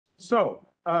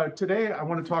Today I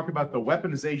want to talk about the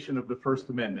weaponization of the First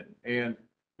Amendment. And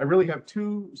I really have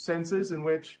two senses in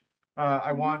which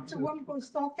I want to talk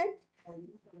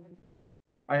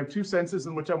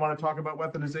about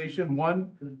weaponization.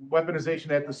 One,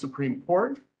 weaponization at the Supreme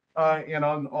Court, and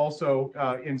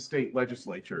also in state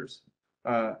legislatures.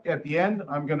 At the end,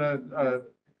 I'm going to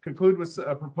conclude with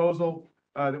a proposal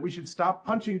that we should stop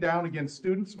punching down against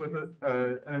students with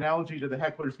an analogy to the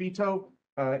heckler's veto,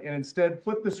 and instead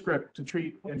flip the script to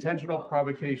treat intentional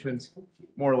provocations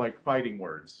more like fighting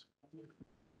words.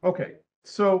 Okay,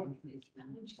 so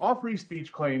all free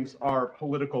speech claims are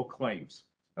political claims.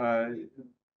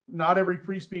 Not every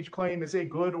free speech claim is a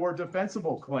good or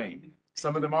defensible claim.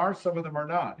 Some of them are, some of them are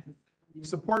not.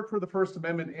 Support for the First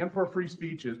Amendment and for free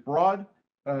speech is broad,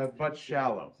 but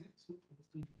shallow.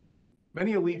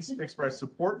 Many elites express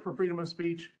support for freedom of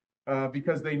speech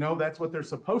because they know that's what they're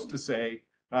supposed to say,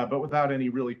 but without any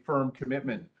really firm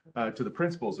commitment to the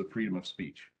principles of freedom of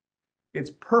speech.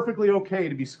 It's perfectly okay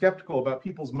to be skeptical about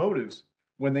people's motives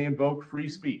when they invoke free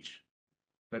speech.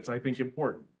 That's, I think,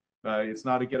 important. It's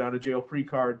not a get out of jail free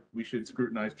card. We should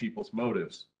scrutinize people's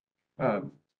motives.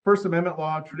 First Amendment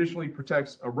law traditionally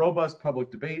protects a robust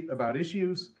public debate about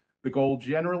issues. The goal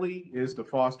generally is to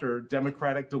foster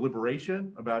democratic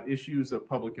deliberation about issues of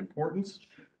public importance.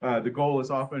 The goal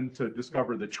is often to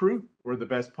discover the truth or the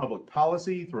best public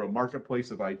policy through a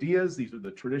marketplace of ideas. These are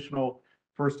the traditional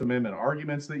First Amendment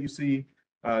arguments that you see.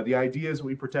 The idea is that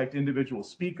we protect individual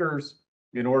speakers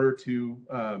in order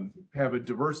to have a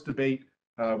diverse debate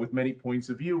with many points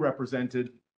of view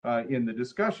represented in the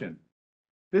discussion.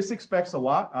 This expects a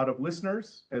lot out of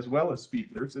listeners as well as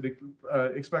speakers. It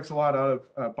expects a lot out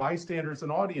of bystanders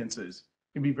and audiences.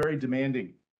 It can be very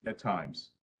demanding at times.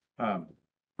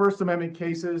 First Amendment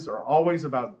cases are always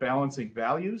about balancing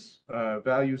values,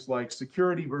 values like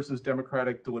security versus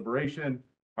democratic deliberation,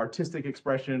 artistic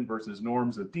expression versus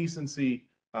norms of decency,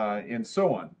 and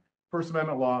so on. First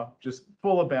Amendment law just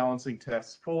full of balancing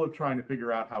tests, full of trying to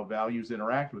figure out how values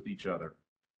interact with each other.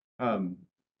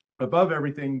 Above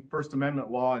everything, First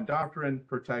Amendment law and doctrine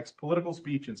protects political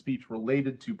speech and speech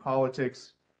related to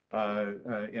politics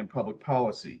and public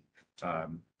policy.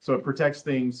 So it protects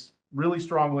things really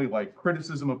strongly like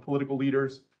criticism of political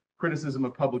leaders, criticism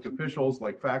of public officials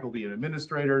like faculty and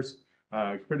administrators,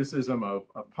 criticism of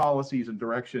policies and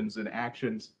directions and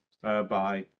actions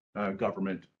by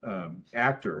government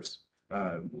actors.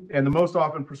 And the most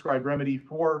often prescribed remedy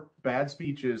for bad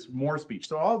speech is more speech.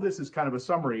 So all of this is kind of a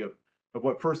summary of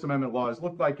what First Amendment laws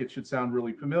look like. It should sound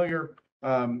really familiar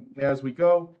as we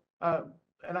go.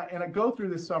 And I go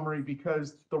through this summary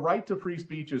because the right to free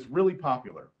speech is really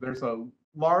popular. There's a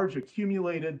large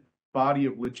accumulated body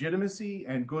of legitimacy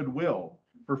and goodwill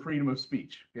for freedom of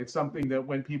speech. It's something that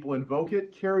when people invoke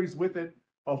it, carries with it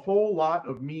a whole lot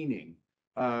of meaning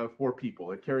for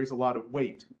people. It carries a lot of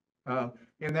weight. And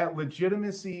that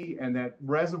legitimacy and that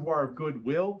reservoir of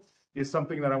goodwill is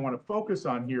something that I want to focus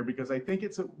on here because I think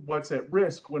it's what's at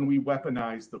risk when we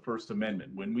weaponize the First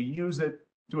Amendment, when we use it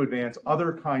to advance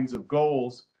other kinds of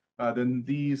goals than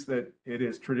these that it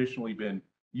has traditionally been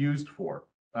used for.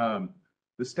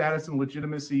 The status and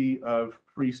legitimacy of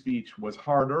free speech was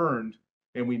hard-earned,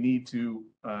 and we need to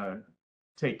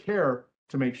take care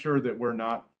to make sure that we're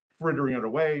not frittering it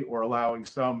away or allowing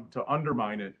some to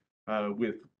undermine it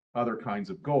with other kinds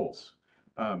of goals.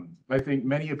 I think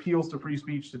many appeals to free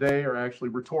speech today are actually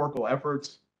rhetorical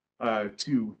efforts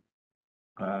to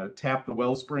tap the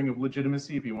wellspring of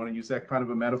legitimacy, if you want to use that kind of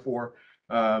a metaphor,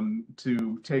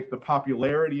 to take the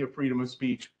popularity of freedom of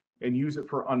speech and use it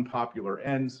for unpopular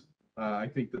ends. I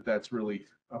think that that's really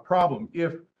a problem.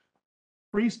 If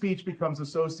free speech becomes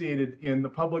associated in the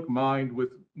public mind with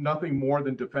nothing more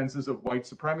than defenses of white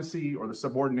supremacy or the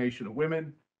subordination of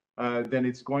women, then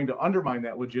it's going to undermine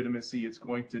that legitimacy. It's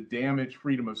going to damage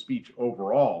freedom of speech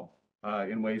overall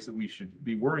in ways that we should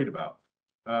be worried about.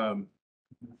 A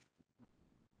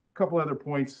couple other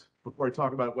points before I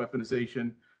talk about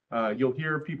weaponization. You'll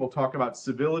hear people talk about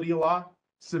civility a lot.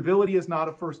 Civility is not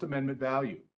a First Amendment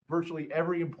value. Virtually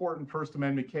every important First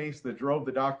Amendment case that drove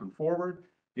the doctrine forward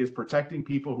is protecting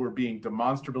people who are being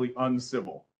demonstrably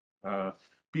uncivil,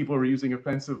 people who are using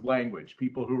offensive language,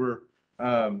 people who are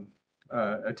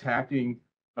attacking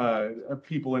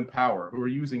people in power, who are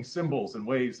using symbols in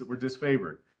ways that were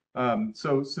disfavored.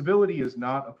 So civility is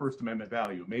not a First Amendment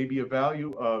value. It may be a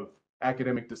value of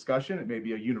academic discussion. It may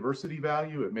be a university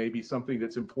value. It may be something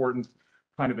that's important,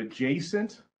 kind of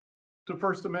adjacent to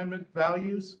First Amendment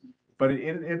values. But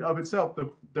in and of itself,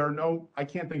 there are no, I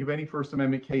can't think of any First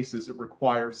Amendment cases that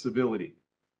require civility.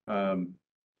 Good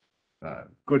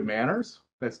manners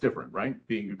that's different, right?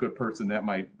 Being a good person, that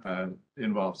might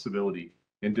involve civility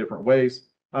in different ways.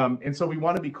 And so we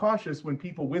want to be cautious when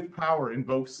people with power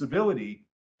invoke civility.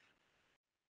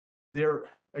 They're,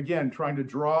 again, trying to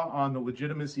draw on the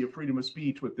legitimacy of freedom of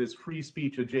speech with this free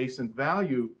speech adjacent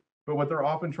value. But what they're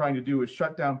often trying to do is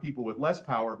shut down people with less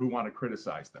power who want to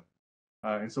criticize them.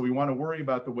 And so we want to worry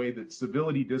about the way that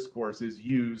civility discourse is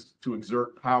used to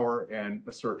exert power and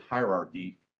assert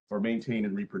hierarchy or maintain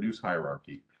and reproduce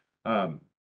hierarchy. A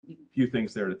few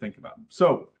things there to think about.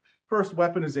 So first,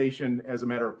 weaponization as a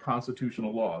matter of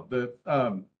constitutional law. The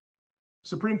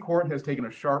Supreme Court has taken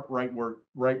a sharp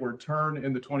rightward turn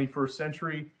in the 21st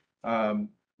century.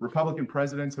 Republican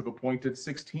presidents have appointed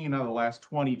 16 out of the last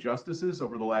 20 justices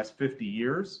over the last 50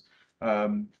 years.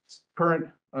 Current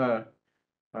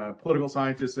political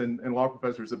scientists and law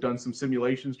professors have done some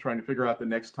simulations trying to figure out the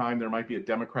next time there might be a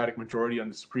Democratic majority on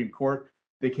the Supreme Court.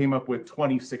 They came up with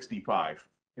 2065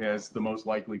 as the most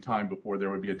likely time before there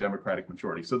would be a Democratic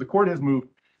majority. So the court has moved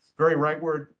very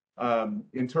rightward.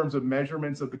 In terms of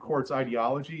measurements of the court's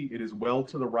ideology, it is well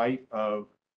to the right of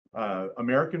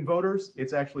American voters.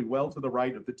 It's actually well to the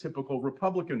right of the typical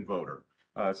Republican voter.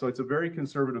 So it's a very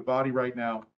conservative body right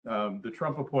now. The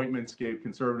Trump appointments gave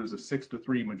conservatives a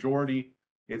 6-3 majority.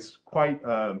 It's quite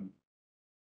a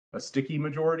sticky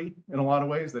majority in a lot of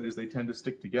ways. That is, they tend to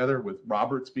stick together, with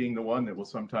Roberts being the one that will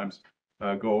sometimes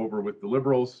go over with the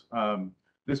liberals.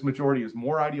 This majority is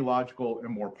more ideological and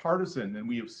more partisan than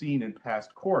we have seen in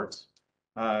past courts,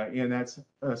 and that's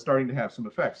starting to have some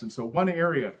effects. And so one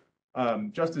area,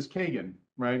 Justice Kagan,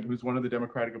 right, who's one of the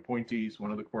Democratic appointees,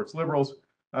 one of the court's liberals,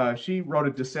 she wrote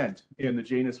a dissent in the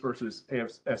Janus versus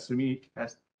CME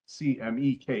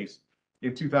case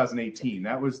in 2018.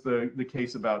 That was the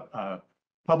case about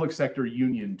public sector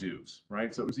union dues,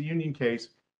 right? So it was a union case,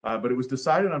 but it was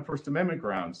decided on First Amendment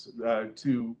grounds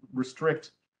to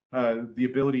restrict the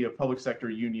ability of public sector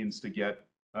unions to get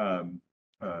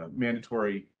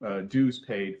mandatory dues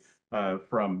paid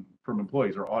from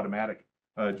employees, or automatic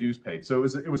dues paid. So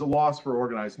it was a loss for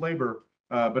organized labor,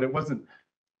 but it wasn't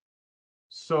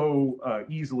so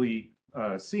easily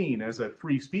seen as a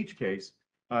free speech case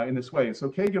in this way. And so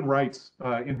Kagan writes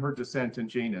in her dissent in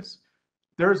Janus,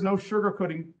 "There is no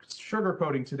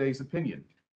sugarcoating today's opinion.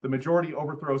 The majority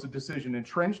overthrows a decision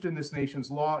entrenched in this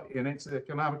nation's law and its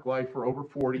economic life for over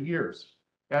 40 years.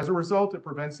 As a result, it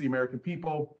prevents the American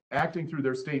people, acting through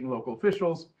their state and local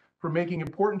officials, from making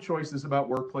important choices about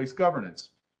workplace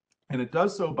governance. And it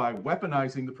does so by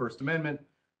weaponizing the First Amendment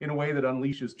in a way that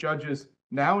unleashes judges,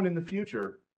 now and in the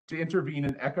future, to intervene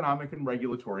in economic and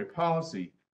regulatory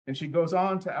policy." And she goes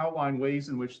on to outline ways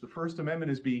in which the First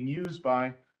Amendment is being used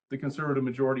by the conservative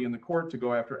majority in the court to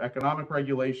go after economic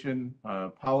regulation,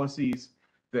 policies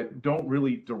that don't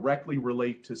really directly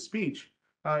relate to speech.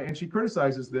 And she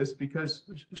criticizes this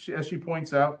because, as she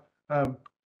points out,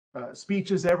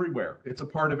 speech is everywhere. It's a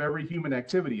part of every human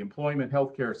activity: employment,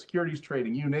 healthcare, securities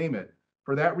trading, you name it.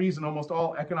 For that reason, almost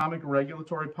all economic and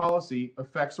regulatory policy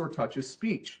affects or touches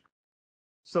speech.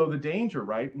 So the danger,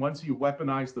 right, once you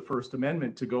weaponize the First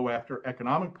Amendment to go after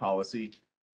economic policy,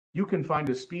 you can find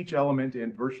a speech element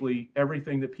in virtually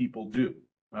everything that people do.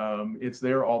 It's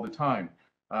there all the time.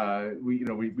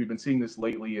 We've been seeing this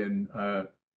lately in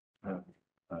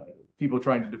people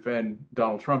trying to defend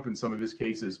Donald Trump in some of his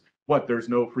cases. What, there's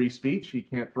no free speech? He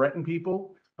can't threaten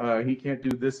people? He can't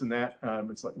do this and that?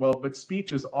 It's like, well, but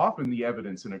speech is often the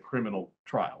evidence in a criminal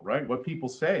trial, right? What people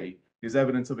say is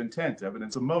evidence of intent,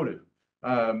 evidence of motive,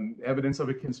 evidence of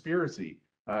a conspiracy.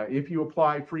 If you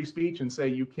apply free speech and say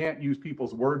you can't use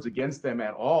people's words against them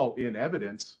at all in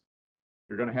evidence,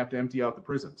 you're going to have to empty out the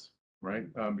prisons, right?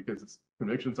 Because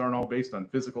convictions aren't all based on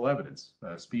physical evidence.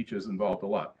 Speech is involved a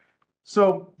lot.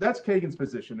 So that's Kagan's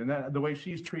position, and the way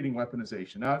she's treating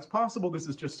weaponization. Now, it's possible this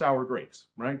is just sour grapes,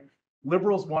 right?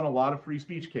 Liberals won a lot of free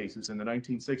speech cases in the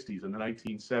 1960s and the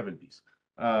 1970s.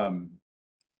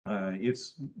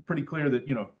 It's pretty clear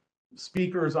that,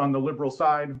 speakers on the liberal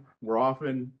side were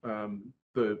often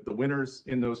the winners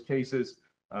in those cases.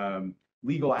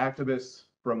 Legal activists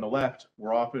from the left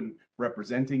were often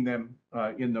representing them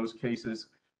in those cases.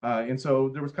 And so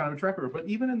there was kind of a track record. But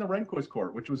even in the Rehnquist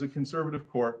court, which was a conservative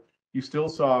court, you still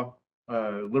saw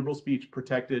liberal speech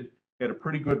protected at a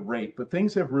pretty good rate. But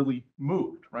things have really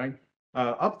moved, right?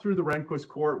 Up through the Rehnquist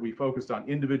court, we focused on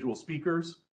individual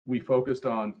speakers. We focused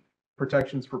on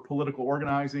protections for political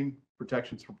organizing,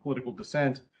 protections for political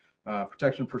dissent,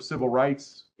 protection for civil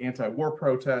rights, anti-war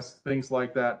protests, things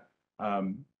like that,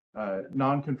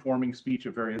 non-conforming speech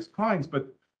of various kinds.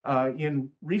 But in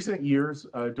recent years,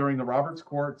 during the Roberts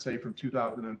Court, say from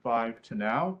 2005 to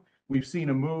now, we've seen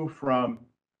a move from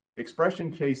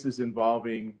expression cases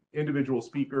involving individual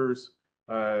speakers,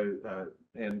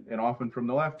 and often from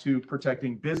the left, to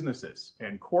protecting businesses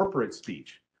and corporate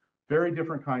speech. Very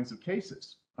different kinds of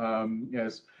cases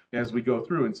as we go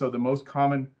through. And so the most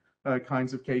common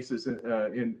kinds of cases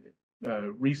in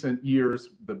recent years,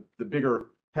 the bigger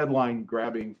headline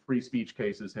grabbing free speech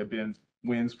cases have been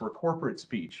wins for corporate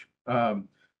speech.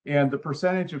 And the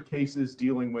percentage of cases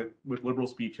dealing with liberal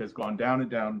speech has gone down and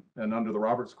down. And under the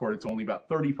Roberts Court, it's only about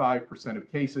 35% of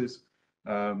cases,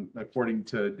 according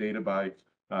to data by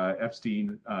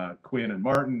Epstein, Quinn, and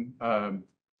Martin.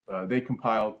 They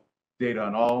compiled data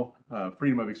on all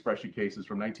freedom of expression cases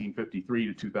from 1953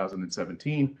 to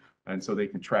 2017. And so they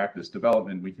can track this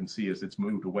development. We can see as it's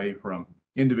moved away from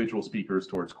individual speakers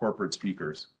towards corporate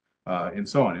speakers, and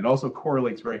so on. It also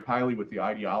correlates very highly with the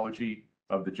ideology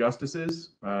of the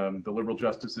justices. The liberal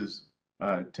justices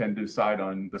tend to side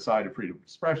on the side of freedom of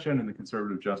expression, and the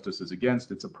conservative justices against.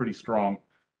 It's a pretty strong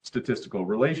statistical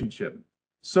relationship.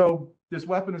 So this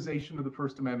weaponization of the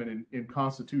First Amendment in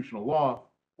constitutional law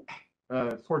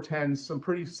portends some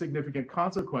pretty significant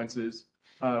consequences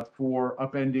for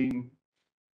upending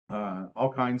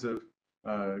all kinds of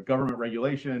government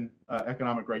regulation,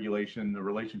 economic regulation, the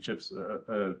relationships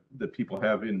that people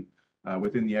have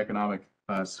within the economic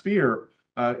sphere.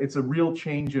 It's a real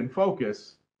change in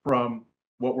focus from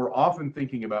what we're often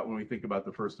thinking about when we think about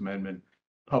the First Amendment: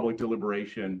 public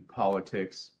deliberation,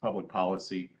 politics, public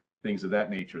policy, things of that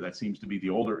nature. That seems to be the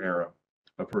older era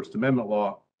of First Amendment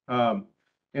law.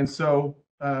 And so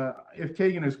if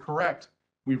Kagan is correct,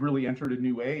 we've really entered a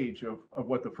new age of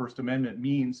what the First Amendment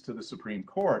means to the Supreme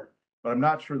Court, but I'm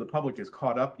not sure the public is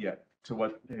caught up yet to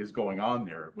what is going on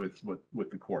there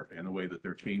with the court and the way that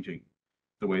they're changing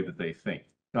the way that they think.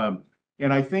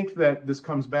 And I think that this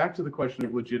comes back to the question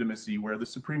of legitimacy, where the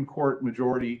Supreme Court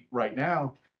majority right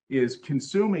now is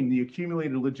consuming the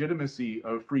accumulated legitimacy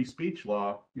of free speech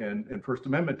law and First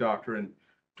Amendment doctrine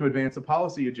to advance a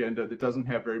policy agenda that doesn't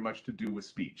have very much to do with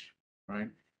speech, right?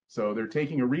 So they're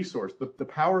taking a resource. The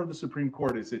power of the Supreme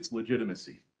Court is its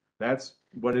legitimacy. That's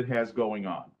what it has going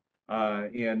on.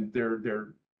 And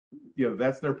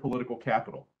that's their political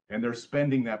capital, and they're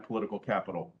spending that political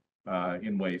capital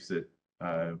in ways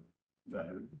that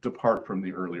depart from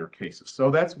the earlier cases.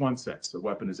 So that's one sense of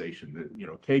weaponization.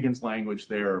 Kagan's language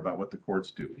there about what the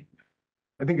court's doing.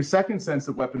 I think a second sense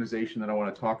of weaponization that I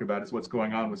want to talk about is what's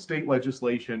going on with state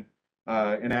legislation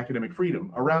and academic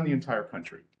freedom around the entire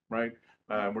country, right?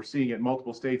 We're seeing it in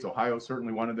multiple states. Ohio is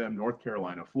certainly one of them. North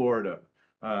Carolina, Florida,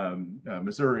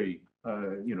 Missouri,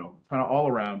 kind of all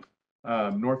around.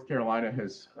 North Carolina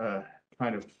has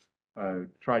kind of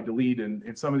tried to lead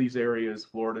in some of these areas.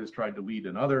 Florida has tried to lead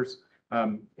in others.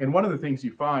 And one of the things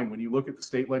you find when you look at the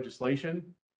state legislation,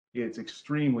 it's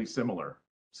extremely similar.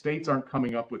 States aren't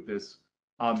coming up with this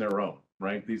on their own,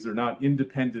 right? These are not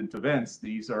independent events.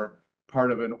 These are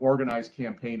part of an organized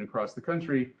campaign across the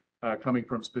country, coming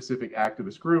from specific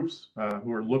activist groups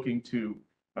who are looking to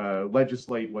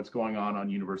legislate what's going on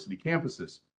university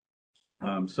campuses.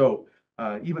 So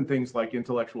even things like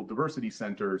intellectual diversity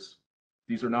centers,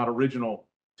 these are not original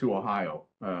to Ohio.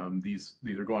 These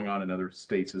are going on in other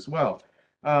states as well.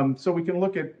 So we can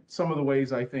look at some of the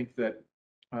ways I think that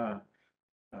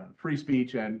free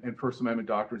speech and First Amendment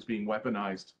doctrines being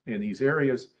weaponized in these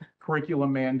areas.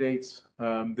 Curriculum mandates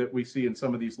that we see in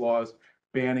some of these laws,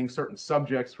 banning certain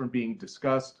subjects from being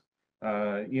discussed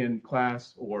in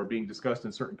class or being discussed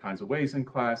in certain kinds of ways in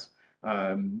class.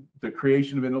 The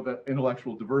creation of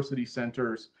intellectual diversity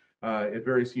centers at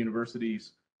various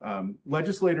universities.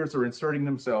 Legislators are inserting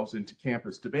themselves into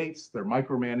campus debates. They're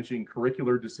micromanaging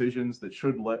curricular decisions that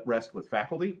should rest with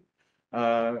faculty,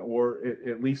 or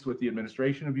at least with the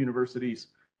administration of universities,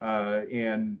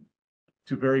 and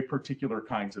to very particular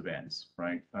kinds of ends,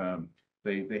 right?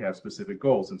 They have specific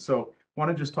goals. And so I want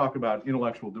to just talk about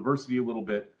intellectual diversity a little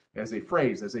bit as a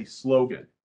phrase, as a slogan.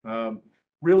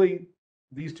 Really,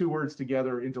 these two words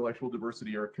together, intellectual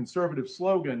diversity, are a conservative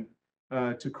slogan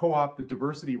to co-opt the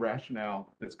diversity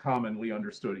rationale that's commonly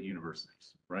understood at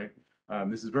universities, right?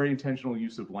 This is very intentional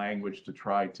use of language to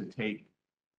try to take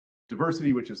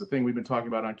diversity, which is a thing we've been talking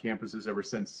about on campuses ever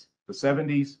since the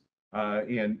 70s,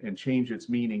 and change its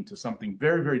meaning to something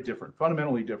very, very different,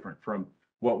 fundamentally different from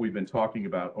what we've been talking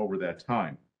about over that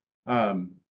time.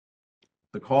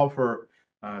 The call for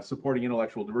supporting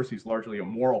intellectual diversity is largely a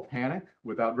moral panic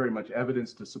without very much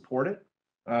evidence to support it.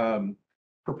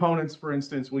 Proponents, for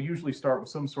instance, will usually start with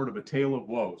some sort of a tale of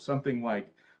woe, something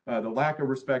like the lack of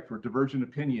respect for divergent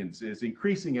opinions is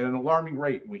increasing at an alarming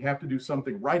rate. We have to do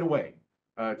something right away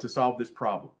to solve this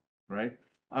problem, right?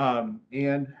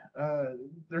 And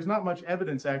there's not much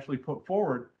evidence actually put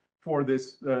forward for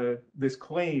this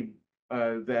claim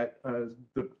that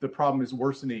the problem is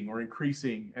worsening or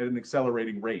increasing at an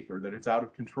accelerating rate, or that it's out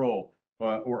of control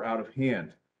or out of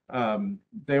hand.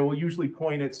 They will usually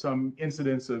point at some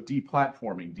incidents of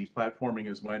deplatforming. Deplatforming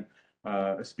is when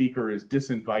a speaker is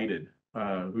disinvited,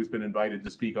 who's been invited to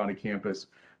speak on a campus,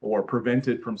 or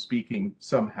prevented from speaking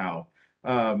somehow.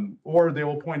 Or they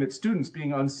will point at students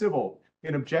being uncivil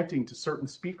in objecting to certain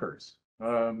speakers,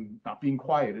 not being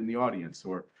quiet in the audience,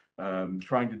 or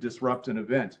trying to disrupt an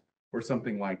event, or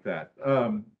something like that.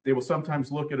 They will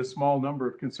sometimes look at a small number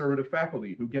of conservative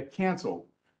faculty who get canceled,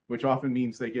 which often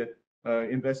means they get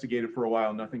investigated for a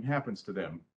while, nothing happens to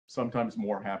them. Sometimes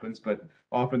more happens, but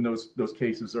often those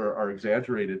cases are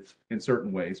exaggerated in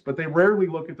certain ways. But they rarely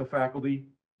look at the faculty,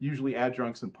 usually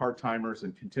adjuncts and part-timers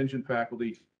and contingent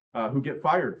faculty, who get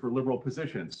fired for liberal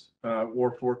positions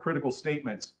or for critical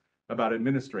statements about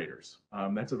administrators.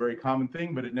 That's a very common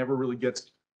thing, but it never really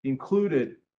gets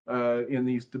included in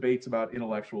these debates about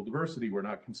intellectual diversity. We're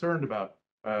not concerned about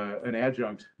an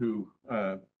adjunct who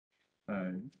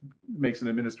makes an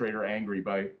administrator angry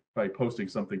by posting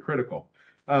something critical.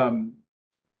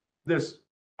 This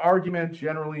argument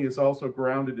generally is also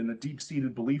grounded in a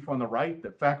deep-seated belief on the right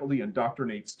that faculty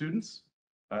indoctrinate students,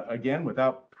 again,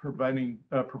 without providing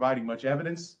much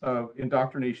evidence of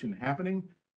indoctrination happening.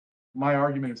 My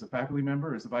argument as a faculty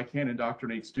member is if I can't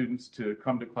indoctrinate students to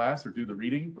come to class or do the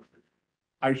reading,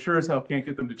 I sure as hell can't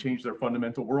get them to change their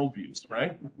fundamental worldviews,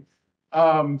 right?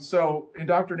 So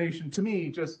indoctrination to me,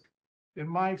 just in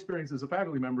my experience as a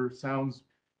faculty member, sounds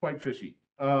quite fishy.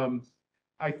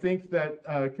 I think that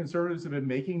conservatives have been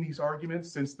making these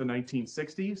arguments since the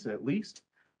 1960s, at least.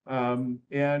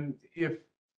 And if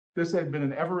this had been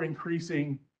an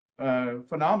ever-increasing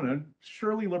phenomenon,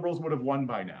 surely liberals would have won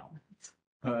by now.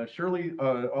 Surely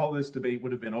all this debate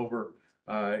would have been over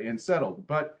and settled.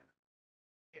 But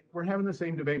we're having the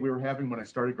same debate we were having when I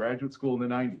started graduate school in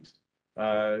the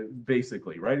 90s,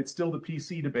 basically, right? It's still the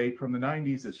PC debate from the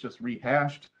 90s. It's just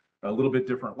rehashed, a little bit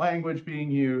different language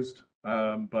being used,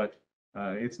 but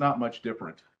it's not much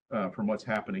different from what's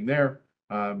happening there.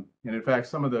 And in fact,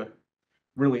 some of the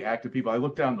really active people, I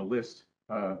looked down the list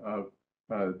of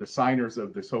the signers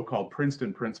of the so-called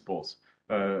Princeton principles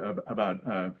about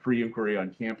free inquiry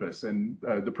on campus. And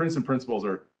the Princeton principles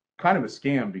are kind of a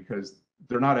scam because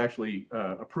they're not actually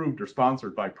approved or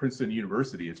sponsored by Princeton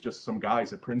University. It's just some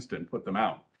guys at Princeton put them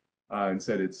out and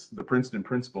said it's the Princeton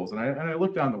principles. And I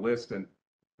looked down the list, and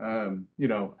you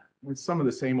know, it's some of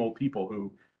the same old people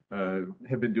who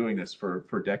have been doing this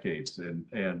for decades, and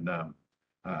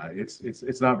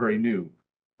it's not very new.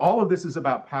 All of this is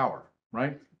about power,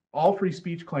 right? All free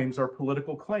speech claims are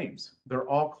political claims. They're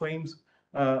all claims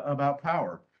about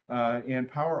power, and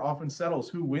power often settles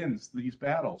who wins these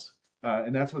battles,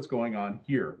 and that's what's going on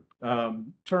here.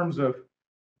 In terms of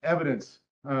evidence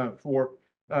for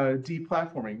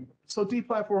deplatforming, so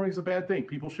deplatforming is a bad thing.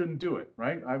 People shouldn't do it,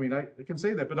 right? I mean, I can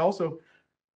say that, but also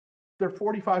there are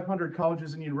 4,500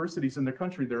 colleges and universities in the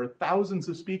country. There are thousands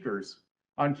of speakers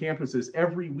on campuses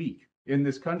every week in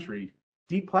this country.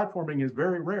 Deplatforming is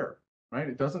very rare, right?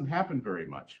 It doesn't happen very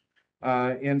much.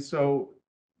 And so,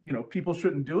 you know, people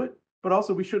shouldn't do it, but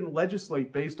also we shouldn't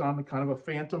legislate based on the kind of a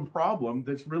phantom problem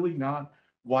that's really not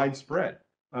widespread.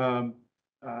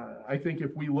 I think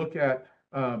if we look at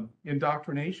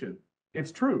indoctrination,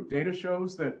 it's true. Data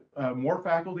shows that more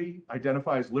faculty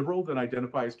identify as liberal than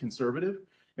identify as conservative.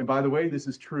 And by the way, this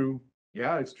is true.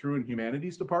 Yeah, it's true in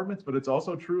humanities departments, but it's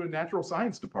also true in natural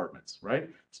science departments, right?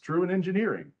 It's true in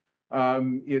engineering.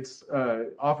 It's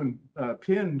often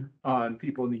pinned on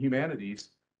people in the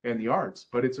humanities and the arts,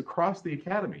 but it's across the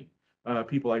academy.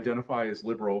 People identify as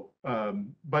liberal,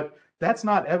 but that's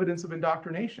not evidence of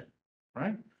indoctrination,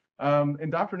 right?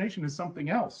 Indoctrination is something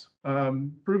else,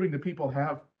 proving that people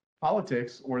have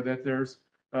politics, or that there's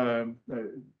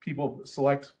people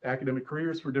select academic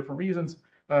careers for different reasons.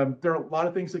 There are a lot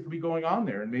of things that could be going on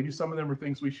there, and maybe some of them are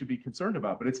things we should be concerned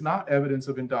about, but it's not evidence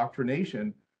of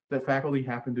indoctrination that faculty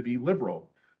happen to be liberal.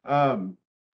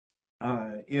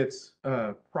 It's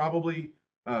probably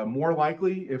more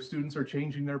likely, if students are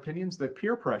changing their opinions, that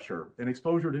peer pressure and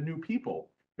exposure to new people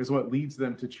is what leads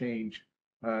them to change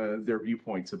their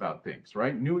viewpoints about things,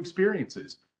 right? New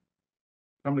experiences.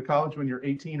 Come to college when you're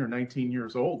 18 or 19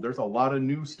 years old, there's a lot of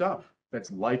new stuff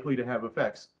that's likely to have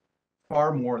effects,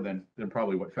 far more than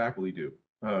probably what faculty do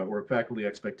or faculty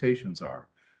expectations are.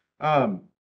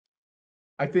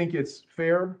 I think it's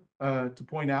fair to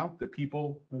point out that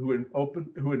people who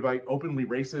invite openly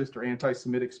racist or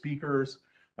anti-Semitic speakers,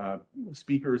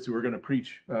 speakers who are going to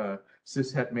preach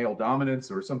cishet male dominance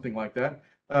or something like that,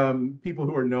 people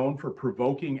who are known for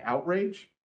provoking outrage,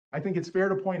 I think it's fair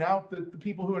to point out that the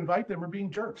people who invite them are being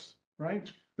jerks,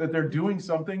 right? That they're doing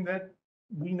something that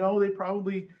we know they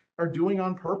probably are doing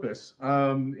on purpose,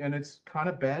 and it's kind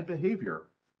of bad behavior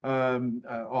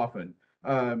often.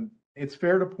 It's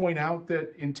fair to point out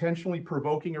that intentionally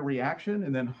provoking a reaction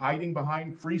and then hiding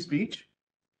behind free speech,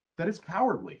 that it's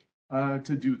cowardly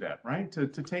to do that, right? To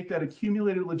take that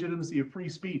accumulated legitimacy of free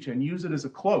speech and use it as a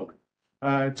cloak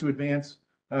to advance,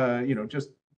 just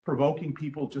provoking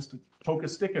people just to poke a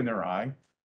stick in their eye.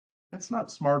 That's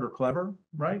not smart or clever,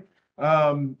 right?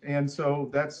 And so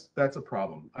that's a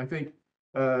problem. I think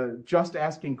just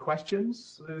asking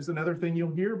questions is another thing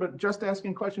you'll hear, but just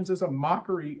asking questions is a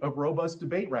mockery of robust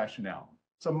debate rationale.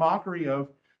 It's a mockery of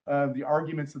the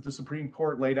arguments that the Supreme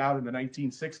Court laid out in the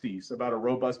 1960s about a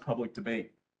robust public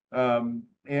debate. And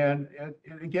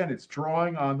again, it's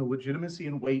drawing on the legitimacy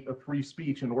and weight of free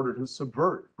speech in order to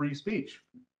subvert free speech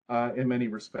in many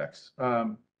respects.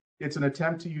 It's an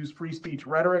attempt to use free speech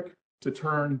rhetoric to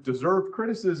turn deserved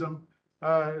criticism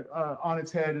on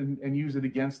its head and use it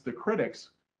against the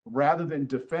critics rather than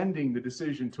defending the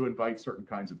decision to invite certain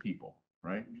kinds of people,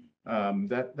 right?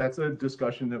 That's a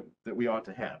discussion that we ought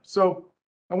to have. So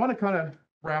I want to kind of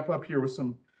wrap up here with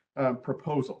some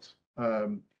proposals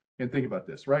and think about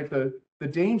this, right? The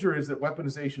danger is that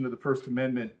weaponization of the First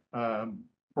Amendment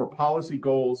for policy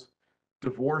goals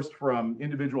divorced from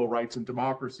individual rights and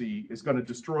democracy is going to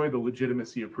destroy the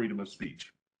legitimacy of freedom of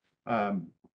speech.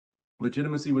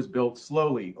 Legitimacy was built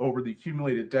slowly over the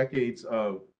accumulated decades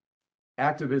of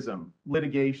activism,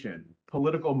 litigation,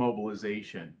 political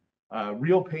mobilization,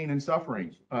 real pain and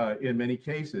suffering in many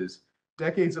cases,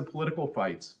 decades of political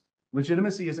fights.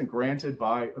 Legitimacy isn't granted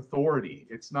by authority.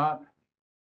 It's not.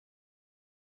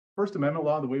 First Amendment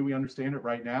law, the way we understand it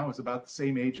right now, is about the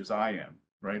same age as I am,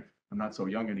 right? I'm not so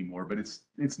young anymore, but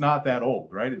it's not that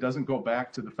old, right? It doesn't go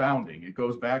back to the founding. It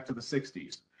goes back to the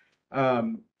 60s.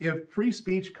 If free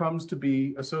speech comes to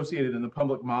be associated in the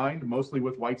public mind, mostly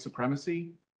with white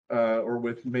supremacy or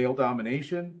with male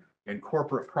domination and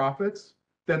corporate profits,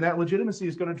 then that legitimacy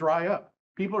is going to dry up.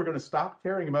 People are going to stop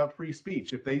caring about free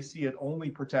speech if they see it only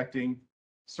protecting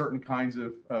certain kinds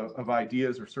of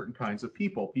ideas or certain kinds of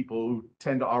people who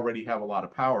tend to already have a lot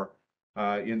of power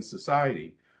in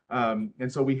society. And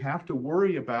so we have to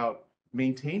worry about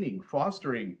maintaining,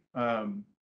 fostering,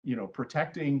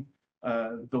 protecting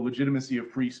the legitimacy of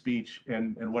free speech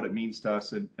and what it means to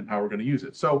us and how we're going to use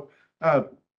it. So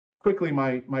quickly,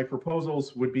 my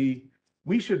proposals would be,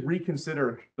 we should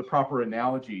reconsider the proper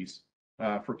analogies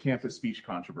for campus speech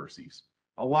controversies.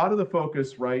 A lot of the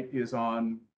focus, right, is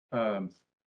on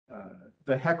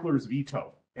the heckler's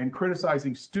veto and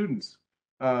criticizing students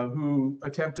who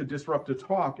attempt to disrupt a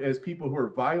talk as people who are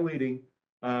violating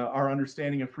our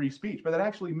understanding of free speech. But that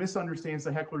actually misunderstands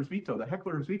the heckler's veto. The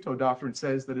heckler's veto doctrine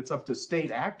says that it's up to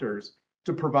state actors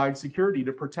to provide security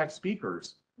to protect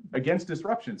speakers against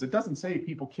disruptions. It doesn't say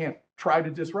people can't try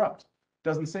to disrupt. It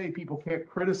doesn't say people can't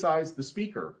criticize the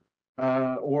speaker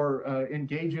or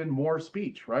engage in more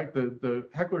speech, right? The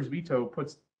heckler's veto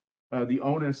puts the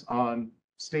onus on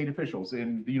state officials.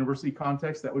 In the university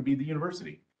context, that would be the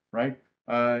university, right?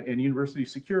 In university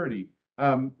security.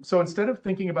 So instead of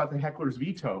thinking about the heckler's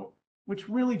veto, which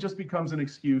really just becomes an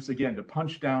excuse, again, to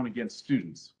punch down against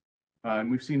students, and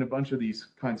we've seen a bunch of these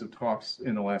kinds of talks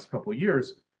in the last couple of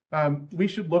years, we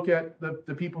should look at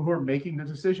the people who are making the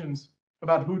decisions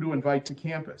about who to invite to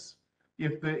campus.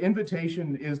 If the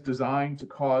invitation is designed to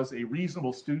cause a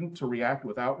reasonable student to react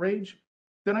with outrage,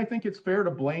 then I think it's fair to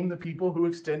blame the people who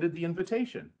extended the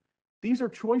invitation. These are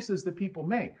choices that people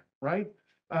make, right?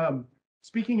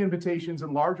 Speaking invitations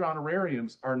and large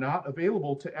honorariums are not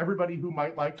available to everybody who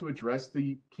might like to address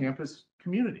the campus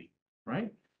community,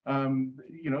 right?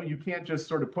 You can't just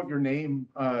sort of put your name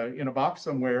in a box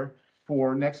somewhere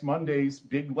for next Monday's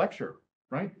big lecture,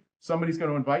 right? Somebody's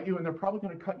going to invite you and they're probably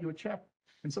going to cut you a check.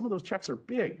 And some of those checks are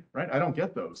big, right? I don't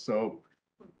get those, so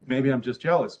maybe I'm just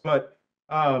jealous. But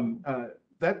there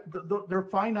are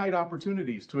finite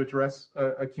opportunities to address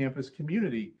a campus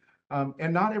community.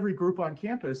 And not every group on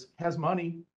campus has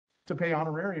money to pay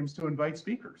honorariums to invite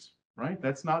speakers, right?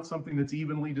 That's not something that's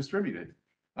evenly distributed.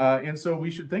 And so we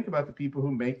should think about the people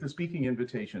who make the speaking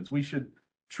invitations. We should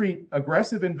treat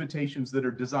aggressive invitations that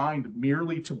are designed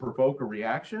merely to provoke a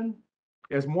reaction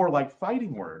as more like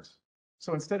fighting words.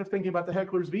 So instead of thinking about the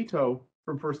heckler's veto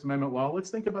from First Amendment law,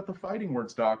 let's think about the fighting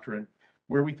words doctrine,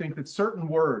 where we think that certain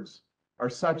words are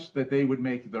such that they would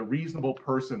make the reasonable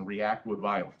person react with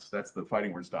violence. That's the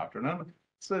fighting words doctrine.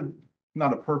 It's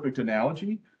not a perfect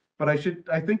analogy, but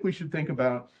I think we should think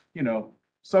about,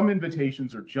 some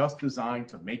invitations are just designed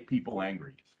to make people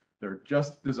angry. They're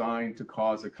just designed to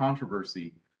cause a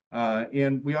controversy.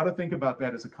 And we ought to think about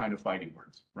that as a kind of fighting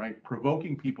words, right?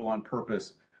 Provoking people on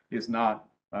purpose is not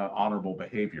honorable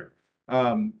behavior.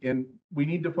 And we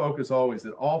need to focus always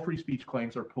that all free speech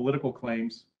claims are political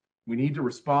claims. We need to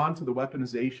respond to the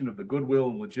weaponization of the goodwill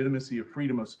and legitimacy of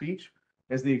freedom of speech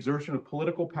as the exertion of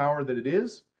political power that it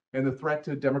is, and the threat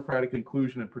to democratic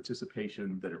inclusion and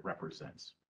participation that it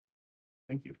represents.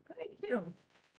 Thank you. Thank you.